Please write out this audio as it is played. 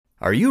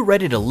Are you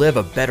ready to live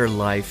a better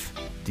life?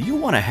 Do you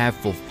want to have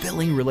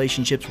fulfilling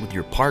relationships with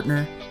your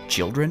partner,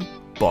 children,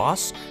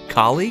 boss,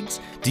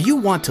 colleagues? Do you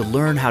want to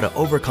learn how to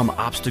overcome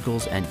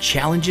obstacles and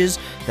challenges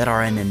that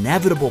are an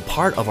inevitable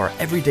part of our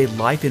everyday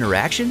life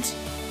interactions?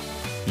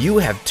 You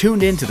have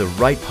tuned in to the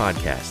right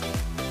podcast.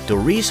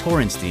 Doris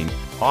Horenstein,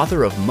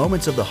 author of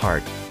Moments of the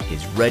Heart,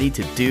 is ready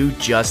to do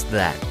just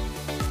that.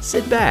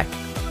 Sit back,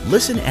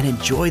 listen, and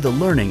enjoy the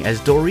learning as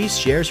Doris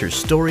shares her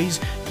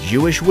stories,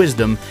 Jewish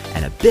wisdom,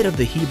 and a bit of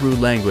the Hebrew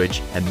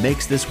language, and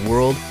makes this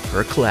world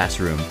her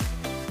classroom.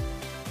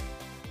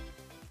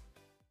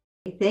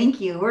 Thank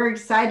you. We're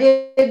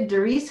excited.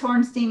 Doris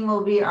Horenstein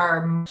will be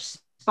our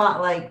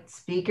spotlight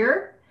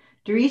speaker.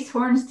 Doris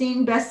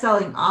Horenstein,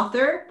 best-selling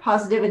author,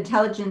 positive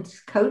intelligence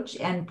coach,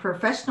 and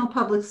professional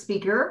public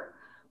speaker,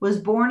 was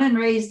born and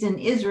raised in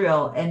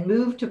Israel and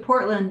moved to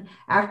Portland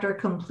after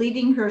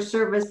completing her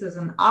service as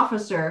an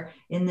officer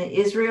in the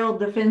Israel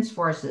Defense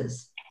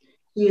Forces.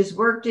 She has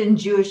worked in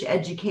Jewish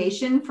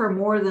education for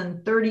more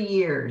than 30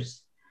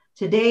 years.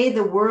 Today,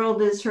 the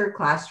world is her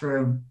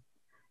classroom.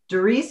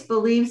 Doris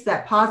believes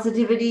that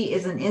positivity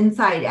is an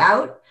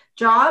inside-out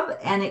job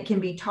and it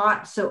can be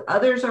taught so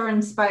others are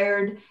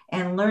inspired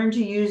and learn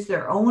to use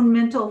their own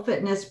mental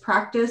fitness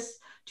practice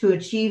to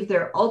achieve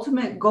their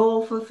ultimate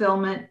goal,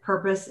 fulfillment,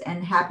 purpose,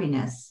 and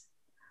happiness.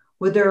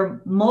 With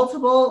her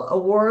multiple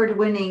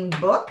award-winning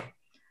book,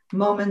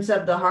 Moments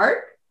of the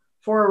Heart,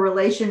 for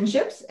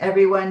relationships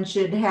everyone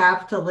should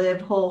have to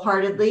live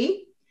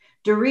wholeheartedly,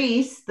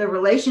 Doris, the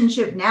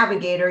relationship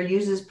navigator,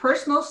 uses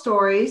personal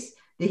stories,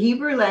 the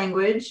Hebrew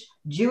language,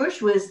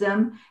 Jewish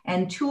wisdom,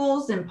 and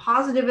tools in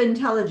positive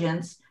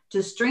intelligence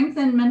to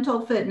strengthen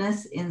mental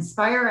fitness,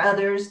 inspire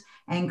others,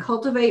 and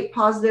cultivate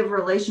positive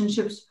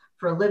relationships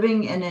for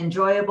living an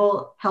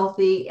enjoyable,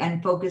 healthy,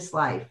 and focused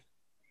life.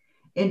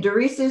 In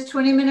Doris's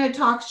 20-minute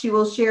talk, she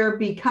will share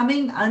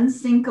Becoming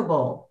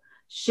Unsinkable,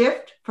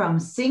 Shift from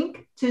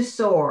Sink to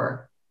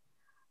Soar.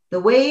 The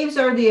waves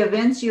are the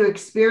events you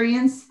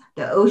experience,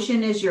 the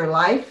ocean is your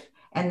life,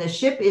 and the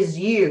ship is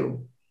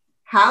you.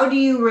 How do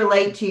you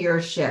relate to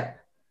your ship?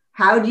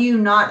 How do you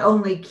not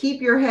only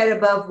keep your head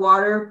above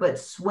water, but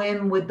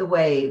swim with the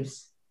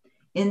waves?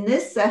 In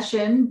this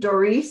session,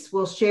 Doris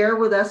will share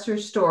with us her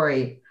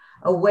story,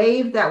 a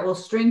wave that will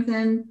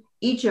strengthen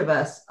each of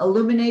us,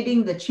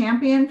 illuminating the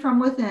champion from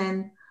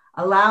within,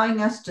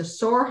 allowing us to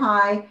soar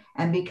high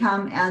and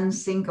become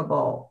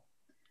unsinkable.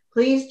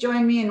 Please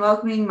join me in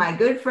welcoming my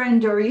good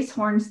friend Doris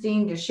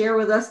Horenstein to share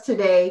with us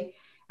today,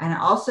 and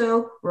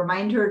also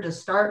remind her to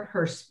start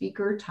her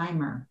speaker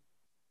timer.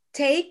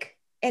 Take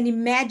an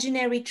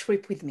imaginary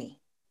trip with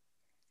me.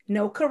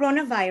 No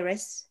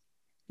coronavirus,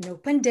 no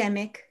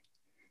pandemic,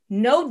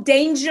 no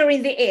danger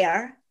in the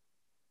air.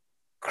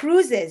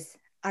 Cruises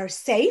are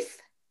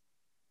safe,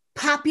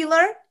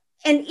 popular,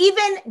 and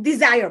even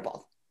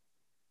desirable.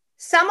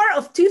 Summer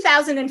of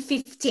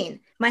 2015,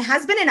 my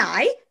husband and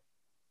I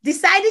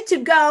decided to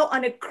go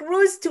on a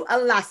cruise to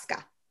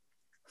Alaska.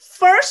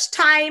 First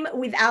time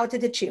without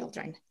the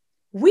children.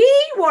 We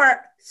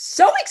were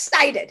so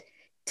excited.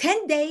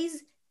 10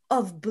 days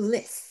of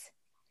bliss.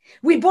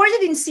 We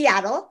boarded in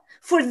Seattle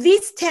for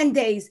these 10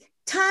 days.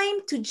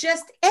 Time to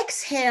just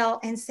exhale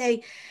and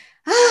say,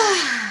 Do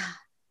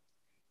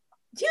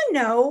you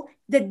know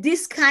that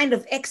this kind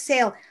of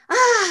exhale,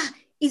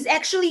 is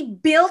actually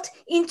built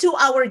into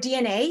our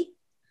DNA,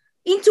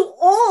 into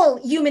all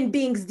human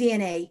beings'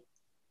 DNA?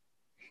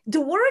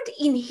 The word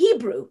in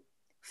Hebrew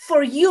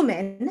for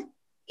human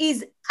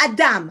is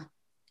Adam.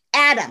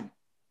 Adam.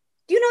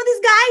 Do you know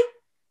this guy?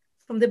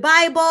 From the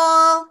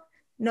Bible,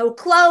 no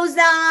clothes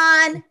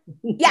on.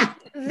 Yeah,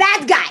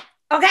 that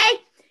guy,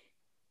 okay?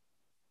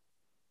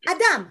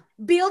 Adam,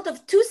 built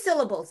of two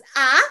syllables,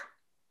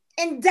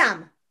 and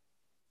dam.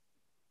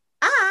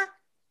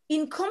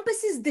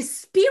 Encompasses the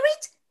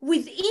spirit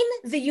within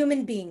the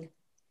human being.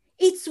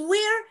 It's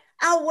where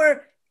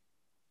our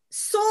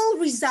soul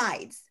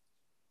resides.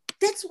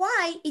 That's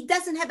why it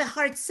doesn't have a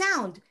hard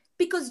sound,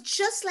 because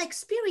just like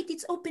spirit,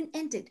 it's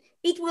open-ended.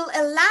 It will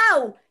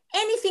allow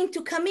anything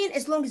to come in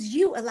as long as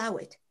you allow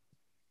it.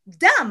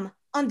 Dam,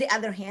 on the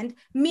other hand,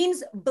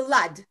 means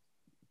blood.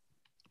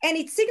 And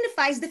it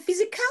signifies the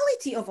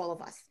physicality of all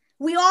of us.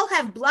 We all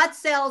have blood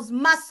cells,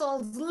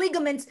 muscles,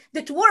 ligaments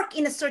that work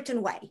in a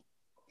certain way.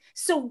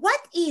 So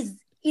what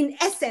is, in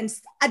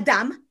essence,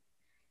 Adam?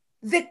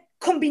 The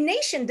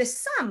combination, the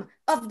sum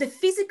of the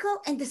physical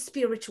and the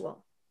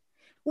spiritual.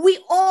 We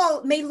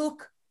all may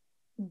look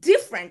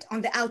different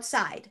on the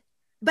outside,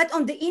 but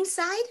on the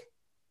inside,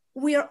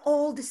 we are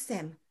all the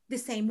same.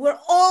 We're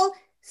all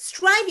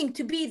striving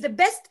to be the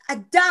best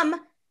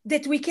Adam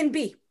that we can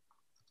be.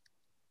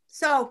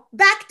 So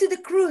back to the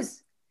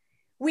cruise.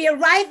 We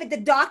arrive at the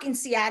dock in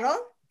Seattle,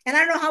 and I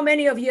don't know how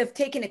many of you have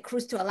taken a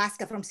cruise to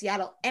Alaska from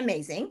Seattle.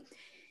 Amazing.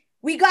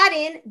 We got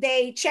in,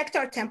 they checked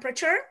our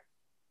temperature.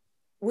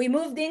 We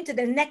moved into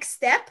the next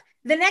step.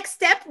 The next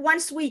step,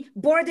 once we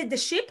boarded the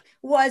ship,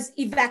 was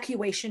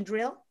evacuation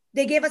drill.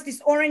 They gave us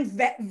these orange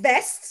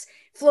vests,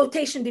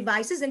 flotation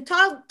devices, and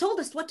told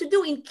us what to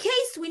do in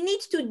case we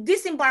need to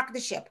disembark the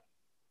ship.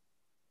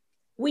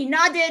 We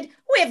nodded.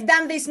 We have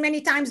done this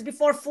many times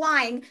before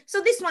flying, so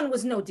this one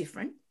was no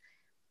different.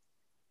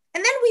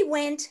 And then we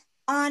went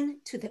on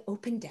to the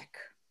open deck.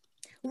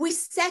 We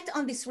sat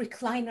on these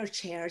recliner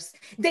chairs.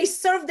 They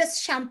served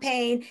us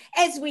champagne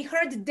as we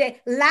heard the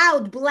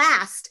loud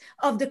blast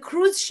of the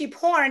cruise ship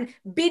horn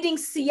bidding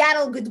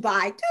Seattle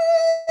goodbye.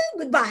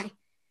 Goodbye.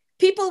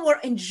 People were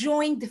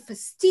enjoying the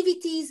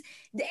festivities.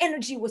 The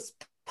energy was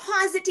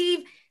positive.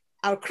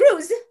 Our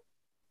cruise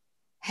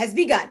has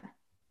begun.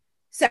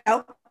 So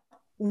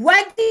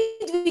what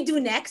did we do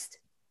next?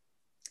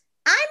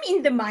 I'm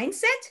in the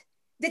mindset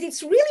that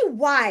it's really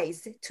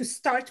wise to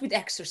start with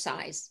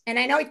exercise. And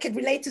I know it could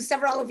relate to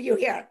several of you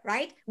here,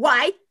 right?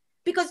 Why?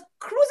 Because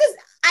cruises,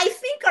 I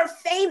think, are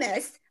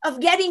famous of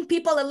getting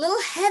people a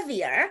little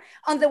heavier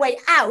on the way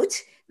out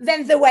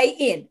than the way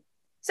in.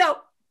 So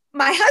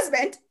my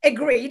husband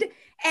agreed,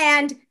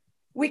 and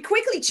we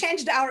quickly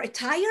changed our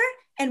attire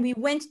and we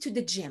went to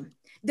the gym.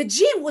 The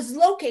gym was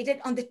located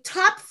on the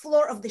top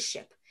floor of the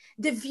ship.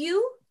 The view,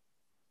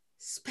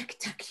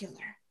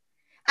 spectacular.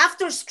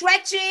 After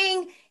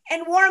stretching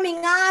and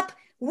warming up,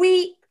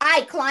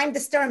 I climbed the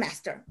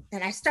Stairmaster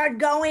and I start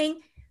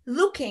going,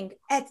 looking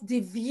at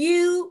the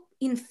view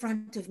in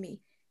front of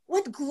me.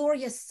 What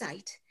glorious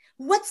sight,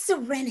 what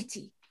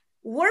serenity,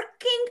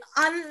 working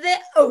on the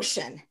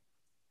ocean.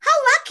 How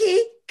lucky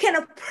can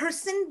a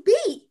person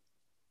be?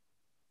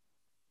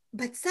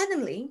 But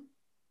suddenly,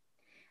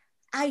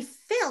 I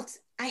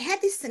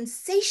had this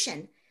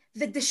sensation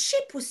that the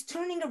ship was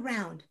turning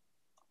around.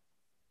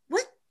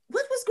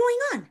 What was going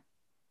on?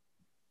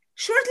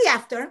 Shortly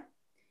after,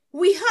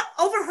 we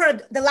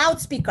overheard the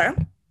loudspeaker.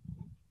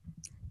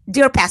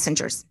 Dear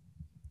passengers,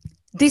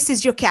 this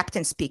is your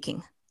captain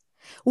speaking.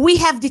 We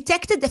have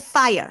detected a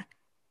fire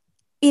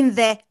in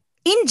the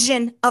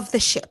engine of the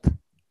ship.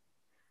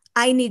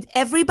 I need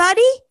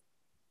everybody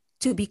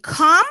to be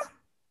calm,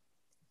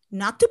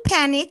 not to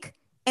panic,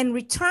 and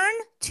return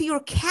to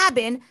your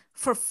cabin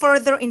for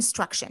further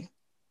instruction.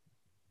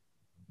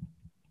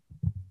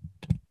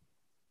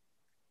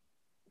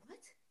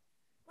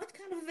 What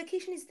kind of a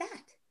vacation is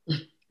that?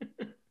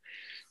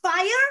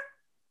 Fire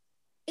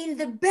in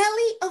the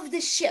belly of the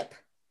ship.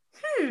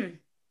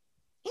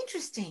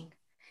 Interesting.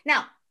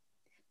 Now,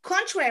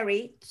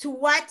 contrary to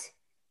what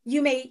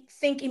you may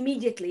think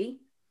immediately,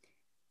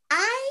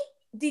 I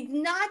did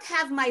not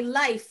have my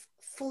life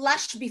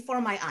flash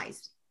before my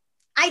eyes.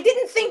 I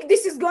didn't think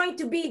this is going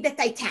to be the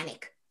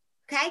Titanic,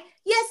 okay?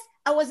 Yes,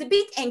 I was a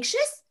bit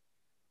anxious,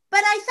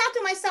 but I thought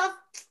to myself,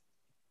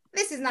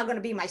 this is not going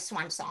to be my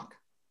swan song.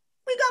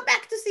 We go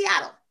back to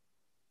Seattle.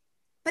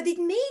 But it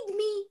made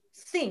me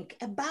think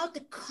about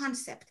the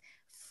concept,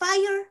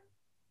 fire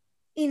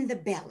in the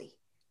belly,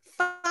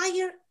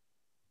 fire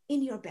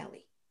in your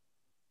belly.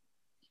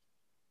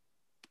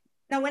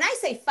 Now, when I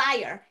say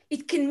fire,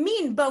 it can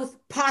mean both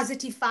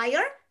positive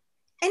fire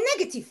and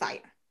negative fire.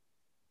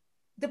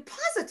 The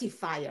positive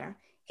fire,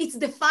 it's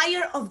the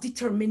fire of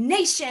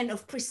determination,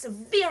 of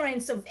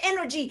perseverance, of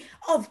energy,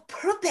 of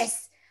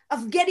purpose,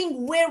 of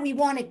getting where we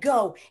want to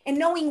go and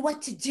knowing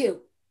what to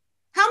do.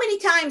 How many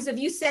times have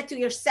you said to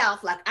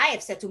yourself, like I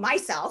have said to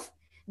myself,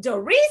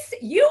 Doris,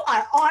 you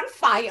are on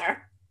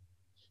fire,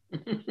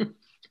 right?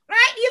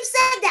 You've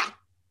said that.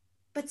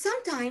 But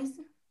sometimes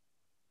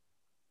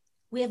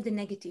we have the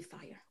negative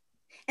fire.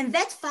 And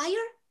that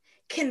fire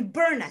can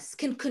burn us,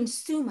 can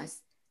consume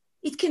us.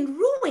 It can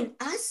ruin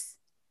us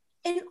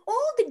and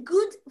all the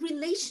good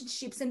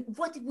relationships and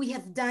what we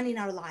have done in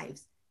our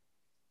lives.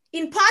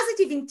 In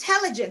positive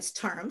intelligence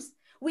terms,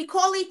 we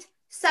call it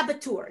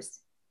saboteurs.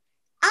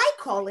 I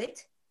call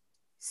it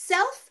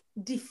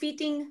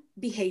self-defeating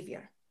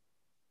behavior.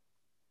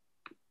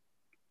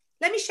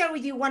 Let me share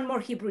with you one more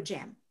Hebrew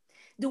gem.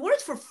 The word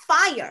for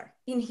fire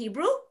in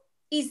Hebrew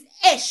is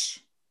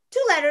esh, 2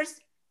 letters,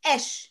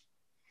 esh.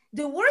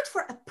 The word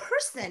for a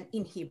person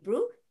in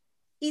Hebrew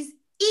is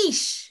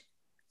ish,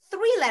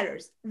 3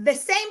 letters, the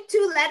same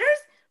 2 letters,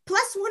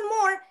 plus one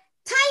more,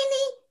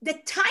 the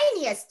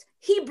tiniest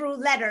Hebrew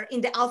letter in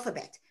the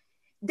alphabet.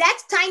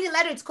 That tiny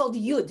letter is called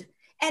Yud,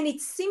 and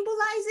it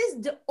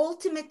symbolizes the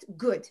ultimate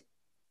good.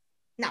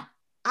 Now,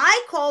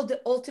 I call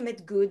the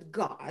ultimate good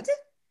God.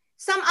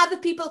 Some other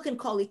people can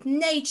call it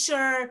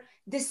nature,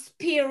 the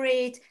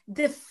spirit,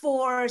 the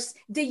force,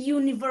 the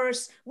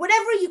universe,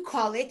 whatever you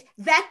call it,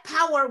 that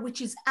power which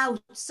is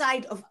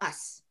outside of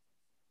us.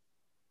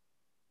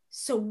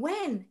 So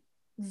when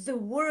the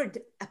word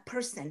a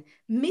person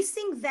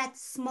missing that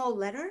small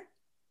letter,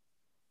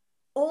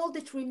 all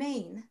that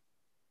remain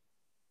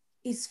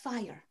is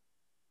fire.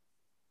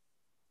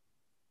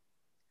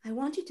 I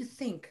want you to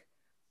think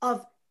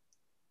of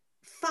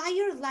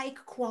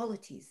fire-like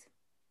qualities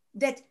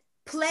that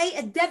play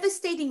a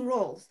devastating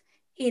role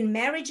in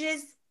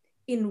marriages,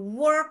 in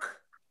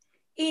work,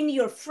 in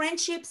your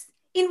friendships,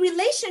 in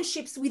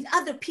relationships with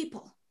other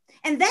people.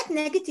 And that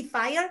negative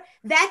fire,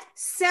 that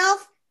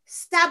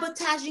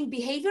self-sabotaging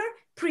behavior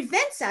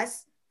prevents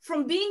us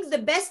from being the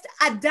best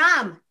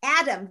Adam,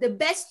 the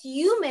best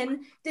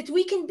human that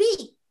we can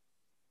be.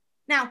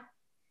 Now,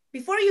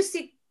 before you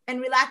sit and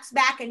relax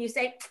back and you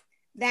say,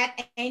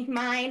 That ain't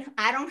mine.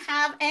 I don't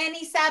have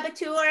any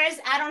saboteurs.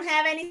 I don't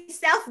have any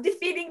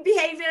self-defeating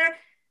behavior.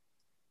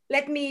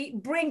 Let me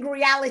bring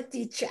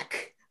reality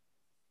check.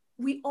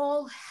 We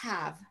all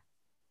have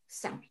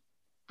some.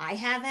 I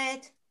have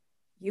it.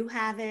 You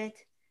have it.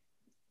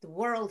 The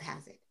world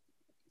has it.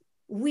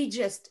 We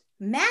just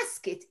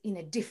mask it in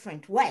a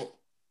different way.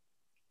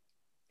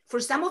 For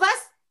some of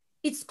us,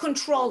 it's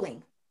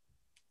controlling.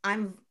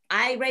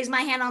 I raise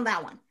my hand on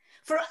that one.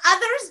 For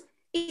others,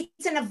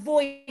 it's an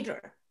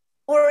avoider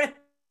or a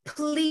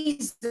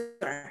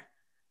pleaser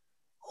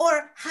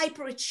or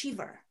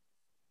hyperachiever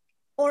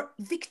or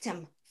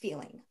victim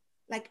feeling,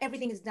 like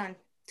everything is done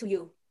to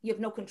you. You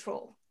have no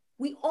control.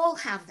 We all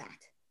have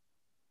that.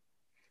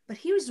 But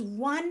here's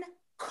one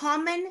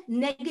common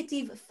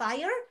negative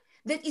fire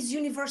that is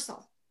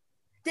universal,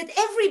 that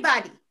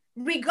everybody,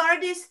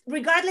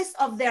 regardless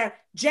of their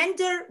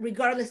gender,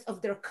 regardless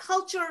of their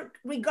culture,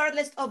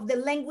 regardless of the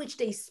language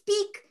they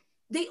speak,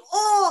 they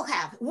all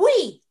have,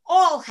 we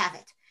all have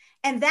it.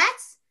 And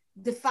that's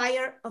the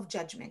fire of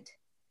judgment.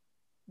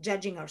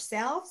 Judging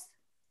ourselves.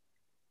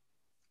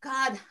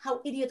 God,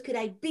 how idiot could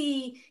I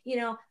be?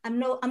 I'm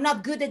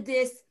not good at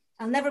this.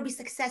 I'll never be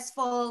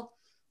successful.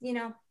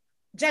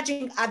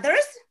 Judging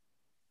others.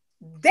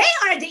 They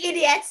are the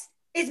idiots.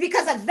 It's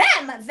because of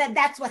them that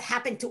that's what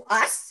happened to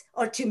us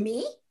or to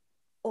me.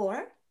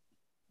 Or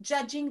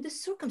judging the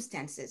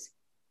circumstances.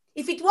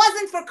 If it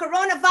wasn't for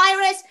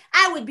coronavirus,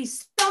 I would be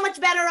so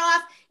much better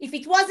off. If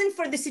it wasn't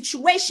for the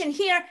situation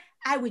here,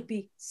 I would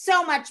be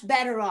so much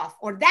better off.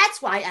 Or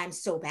that's why I'm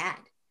so bad.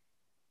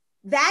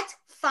 That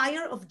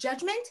fire of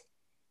judgment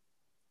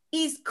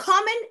is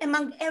common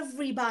among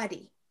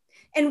everybody.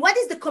 And what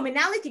is the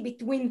commonality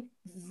between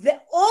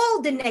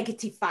all the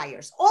negative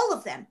fires, all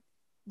of them?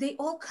 They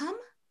all come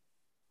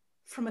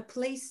from a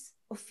place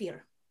of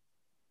fear.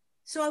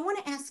 So I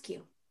want to ask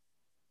you,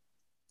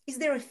 is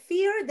there a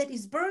fear that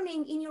is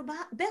burning in your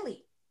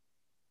belly?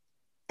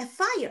 A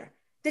fire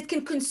that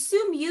can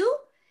consume you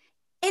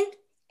and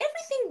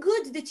everything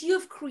good that you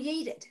have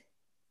created?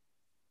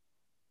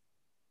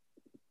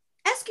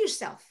 Ask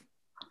yourself,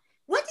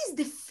 what is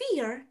the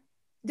fear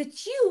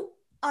that you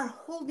are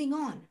holding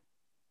on?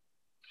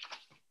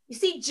 You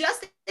see,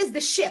 just as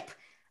the ship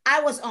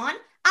I was on,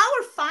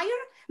 our fire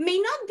may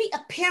not be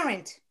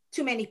apparent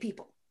to many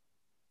people,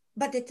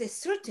 but at a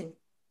certain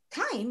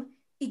time,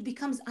 it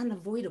becomes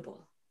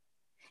unavoidable.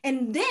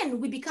 And then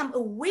we become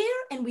aware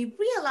and we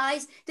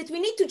realize that we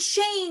need to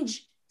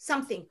change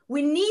something.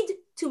 We need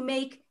to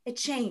make a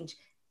change.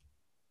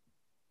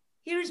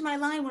 Here's my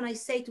line when I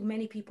say to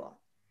many people,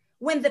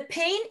 when the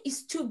pain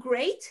is too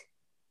great,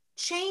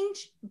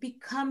 change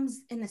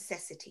becomes a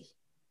necessity.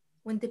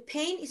 When the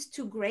pain is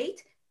too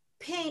great,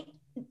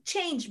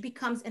 change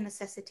becomes a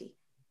necessity.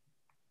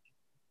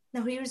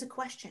 Now here's a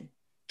question.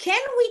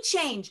 Can we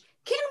change?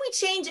 Can we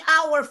change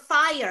our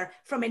fire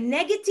from a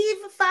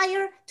negative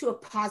fire to a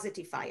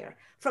positive fire?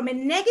 From a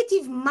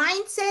negative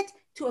mindset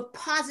to a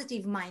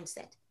positive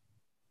mindset?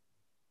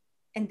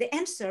 And the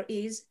answer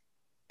is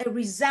a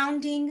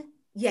resounding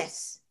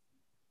yes.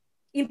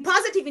 In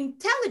positive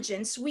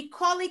intelligence, we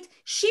call it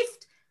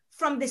shift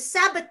from the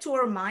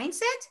saboteur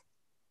mindset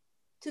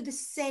to the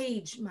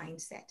sage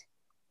mindset,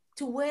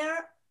 to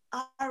where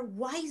our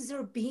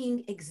wiser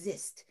being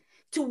exists,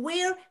 to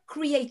where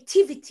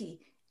creativity,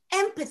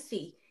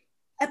 empathy,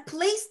 a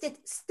place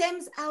that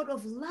stems out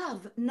of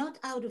love, not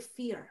out of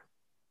fear.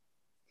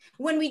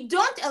 When we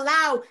don't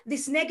allow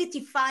this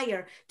negative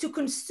fire to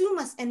consume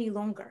us any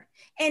longer,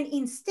 and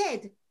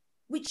instead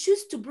we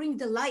choose to bring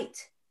the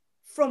light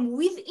from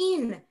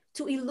within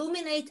to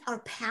illuminate our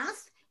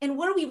path and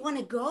where we want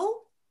to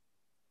go,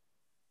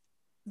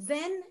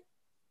 then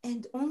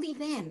and only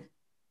then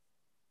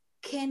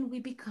can we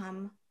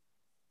become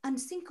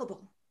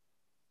unsinkable.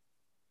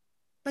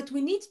 But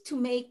we need to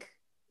make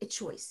a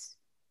choice.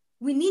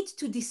 We need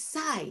to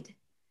decide.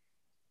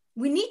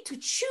 We need to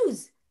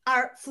choose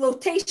our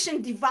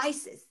flotation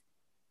devices.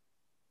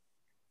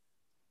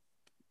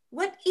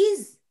 What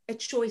is a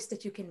choice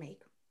that you can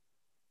make?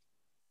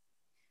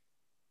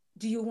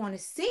 Do you want to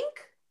sink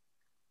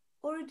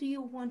or do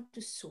you want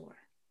to soar?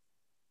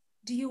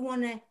 Do you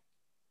want to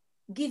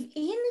give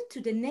in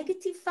to the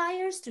negative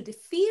fires, to the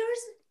fears,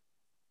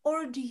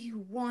 or do you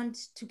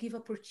want to give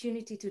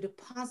opportunity to the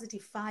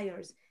positive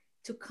fires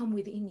to come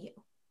within you?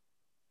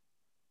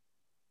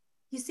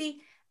 You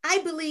see, I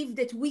believe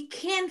that we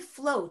can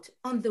float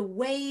on the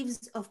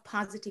waves of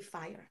positive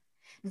fire.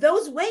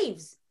 Those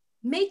waves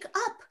make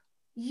up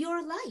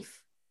your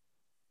life.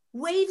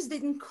 Waves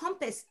that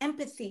encompass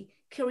empathy,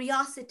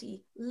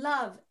 curiosity,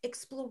 love,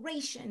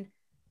 exploration.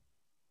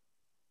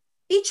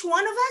 Each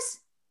one of us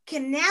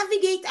can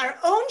navigate our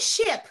own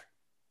ship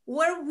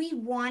where we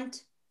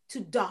want to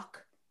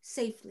dock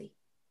safely.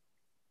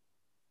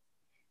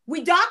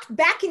 We docked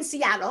back in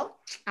Seattle.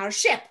 Our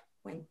ship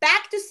went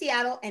back to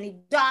Seattle and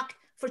it docked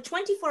for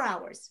 24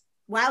 hours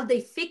while they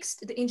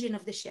fixed the engine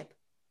of the ship.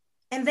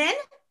 And then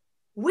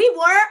we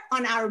were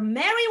on our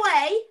merry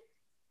way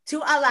to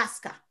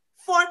Alaska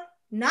for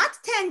not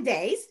 10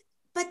 days,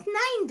 but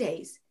 9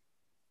 days.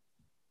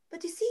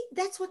 But you see,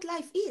 that's what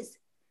life is.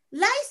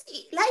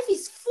 Life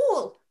is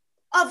full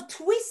of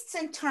twists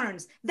and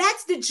turns.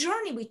 That's the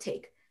journey we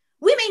take.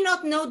 We may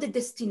not know the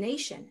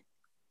destination,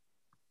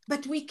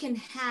 but we can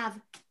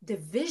have the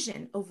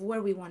vision of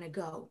where we want to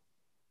go.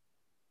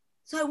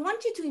 So I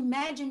want you to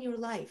imagine your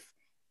life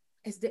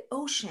as the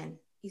ocean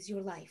is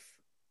your life.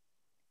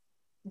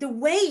 The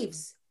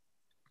waves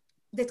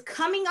that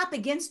coming up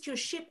against your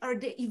ship are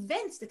the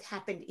events that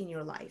happened in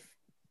your life.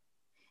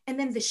 And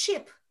then the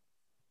ship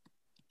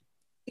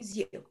is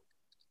you.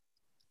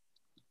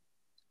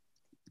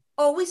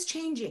 Always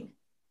changing,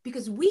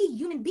 because we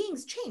human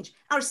beings change.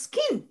 Our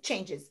skin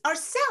changes, our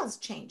cells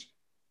change.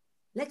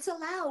 Let's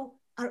allow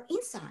our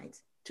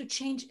insides to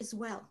change as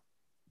well.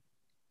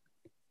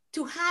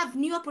 To have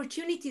new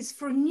opportunities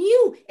for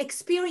new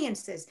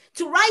experiences,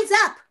 to rise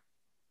up,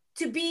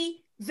 to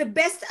be the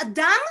best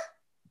Adam,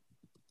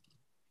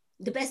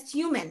 the best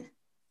human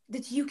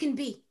that you can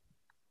be.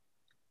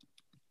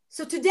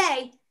 So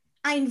today,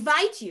 I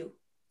invite you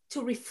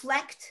to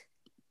reflect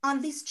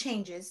on these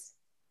changes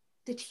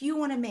that you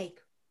want to make,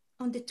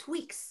 on the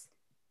tweaks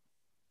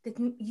that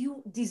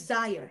you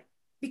desire.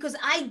 Because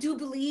I do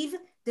believe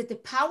that the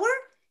power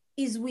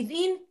is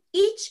within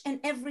each and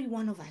every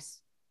one of us.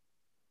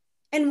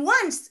 And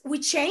once we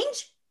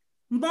change,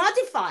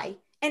 modify,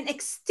 and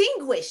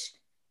extinguish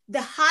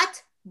the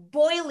hot,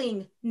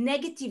 boiling,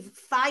 negative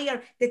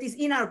fire that is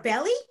in our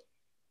belly,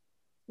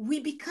 we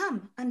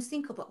become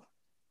unsinkable.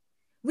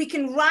 We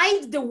can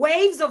ride the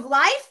waves of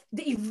life,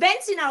 the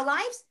events in our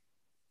lives,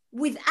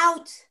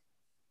 without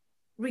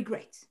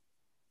regret.